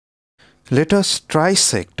Let us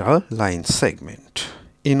trisect a line segment.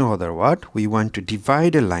 In other words, we want to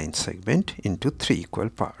divide a line segment into 3 equal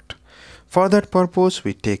parts. For that purpose,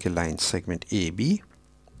 we take a line segment AB.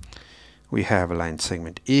 We have a line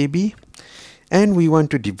segment AB, and we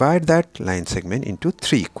want to divide that line segment into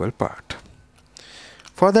 3 equal parts.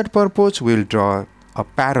 For that purpose, we'll draw a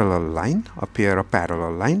parallel line, a pair of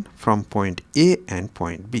parallel line from point A and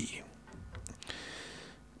point B.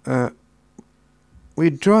 We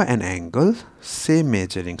draw an angle, say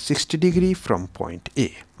measuring 60 degrees from point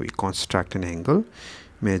A. We construct an angle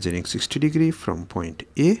measuring 60 degrees from point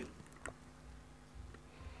A.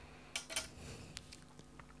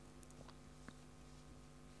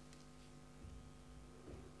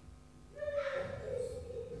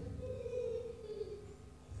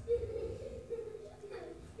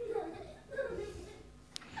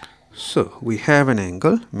 So we have an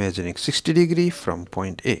angle measuring 60 degrees from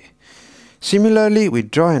point A. Similarly, we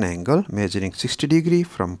draw an angle measuring 60 degrees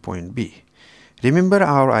from point B. Remember,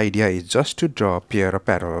 our idea is just to draw a pair of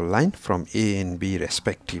parallel lines from A and B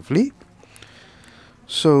respectively.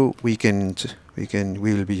 So we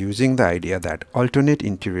will be using the idea that alternate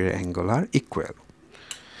interior angles are equal.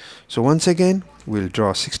 So once again, we'll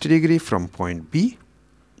draw 60 degrees from point B.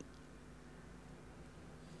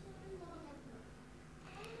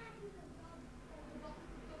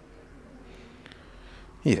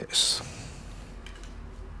 Yes.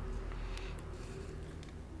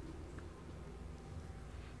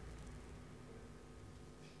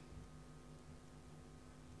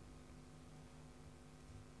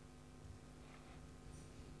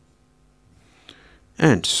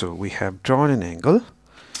 And so we have drawn an angle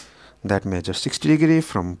that measures 60 degrees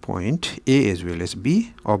from point A as well as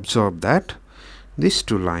B. Observe that these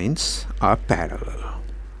two lines are parallel.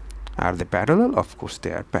 Are they parallel? Of course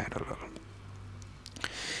they are parallel.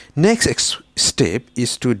 Next step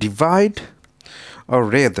is to divide, or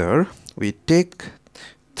rather we take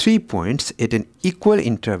 3 points at an equal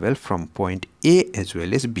interval from point A as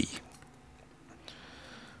well as B.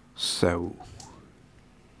 So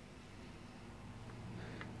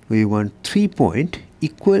we want 3 points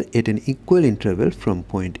equal at an equal interval from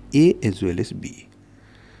point A as well as B.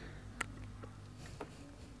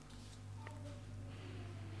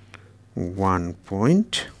 One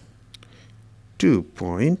point, 2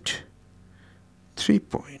 point, 3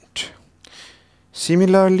 point.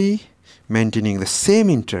 Similarly, maintaining the same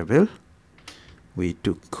interval, we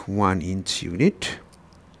took 1 inch unit.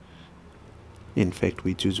 In fact,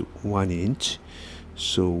 we choose 1 inch.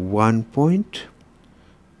 So 1 point,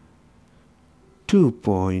 2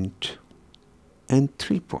 point, and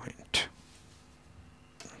 3 point.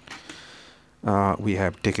 We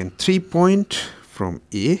have taken 3 points from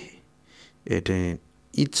A at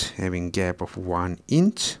each having gap of 1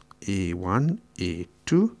 inch, A1,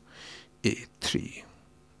 A2, A3.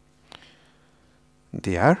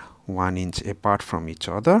 They are 1 inch apart from each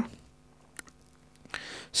other.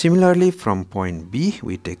 Similarly, from point B,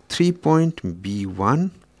 we take 3 points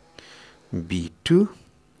B1, B2,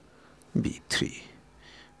 B3.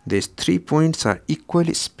 These 3 points are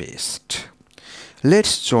equally spaced.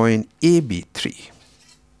 Let's join AB3.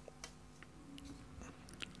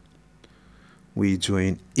 We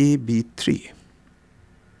join AB3.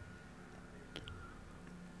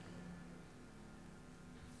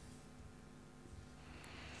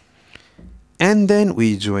 And then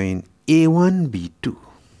we join A1, B2.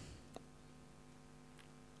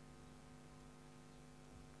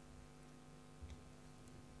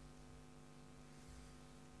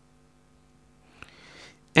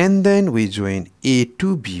 And then we join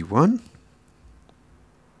A2, B1.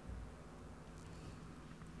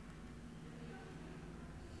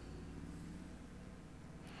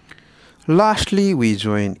 Lastly, we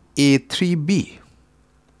join A3B.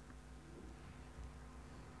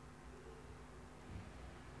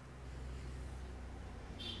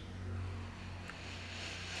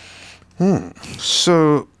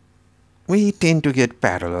 So we tend to get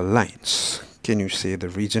parallel lines. Can you say the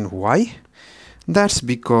reason why? That's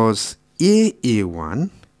because A1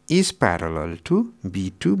 is parallel to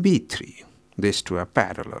B2, B3. These two are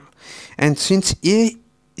parallel. And since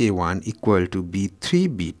A1 equal to B3,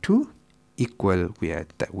 B2 equal,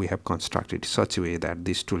 we have constructed such a way that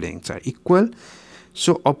these two lengths are equal.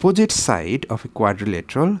 So opposite side of a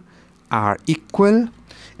quadrilateral are equal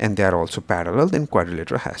and they are also parallel, then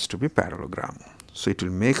quadrilateral has to be parallelogram. So it will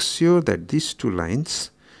make sure that these two lines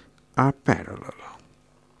are parallel.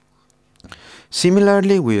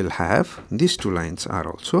 Similarly, we will have these two lines are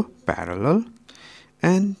also parallel,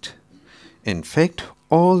 and in fact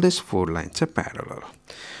all these 4 lines are parallel.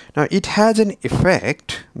 Now it has an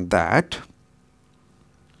effect that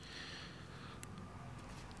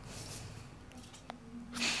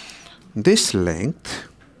this length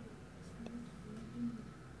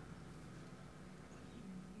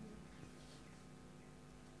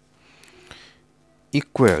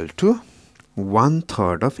equal to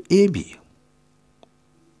 1/3 of AB.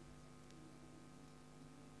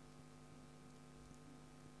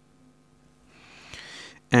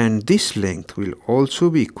 And this length will also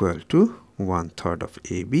be equal to 1/3 of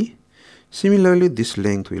AB. Similarly, this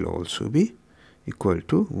length will also be equal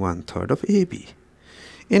to 1/3 of AB.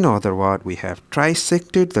 In other words, we have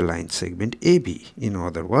trisected the line segment AB. In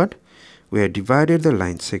other words, we have divided the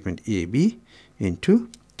line segment AB into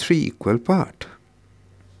 3 equal parts.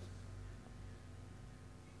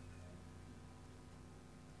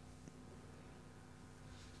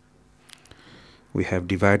 We have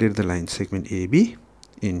divided the line segment AB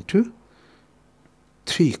into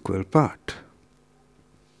 3 equal parts.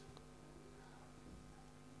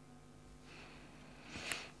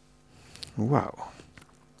 Wow.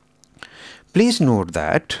 Please note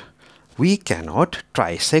that we cannot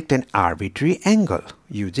trisect an arbitrary angle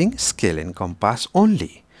using scale and compass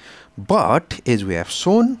only. But as we have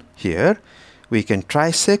shown here, we can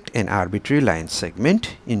trisect an arbitrary line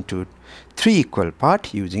segment into 3 equal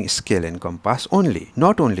parts using scale and compass only.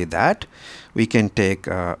 Not only that, we can take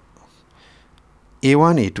A1,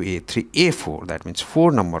 A2, A3, A4, that means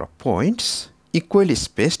 4 number of points, equally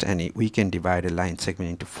spaced, and we can divide a line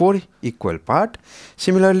segment into 4 equal parts.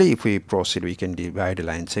 Similarly, if we proceed, we can divide a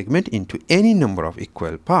line segment into any number of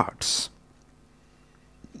equal parts.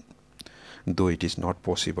 Though it is not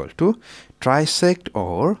possible to trisect,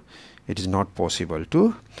 or it is not possible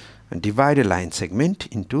to divide a line segment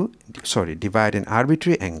into, divide an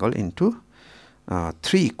arbitrary angle into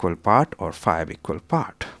 3 equal parts or 5 equal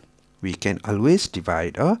parts. We can always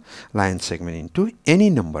divide a line segment into any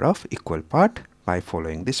number of equal parts by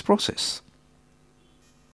following this process.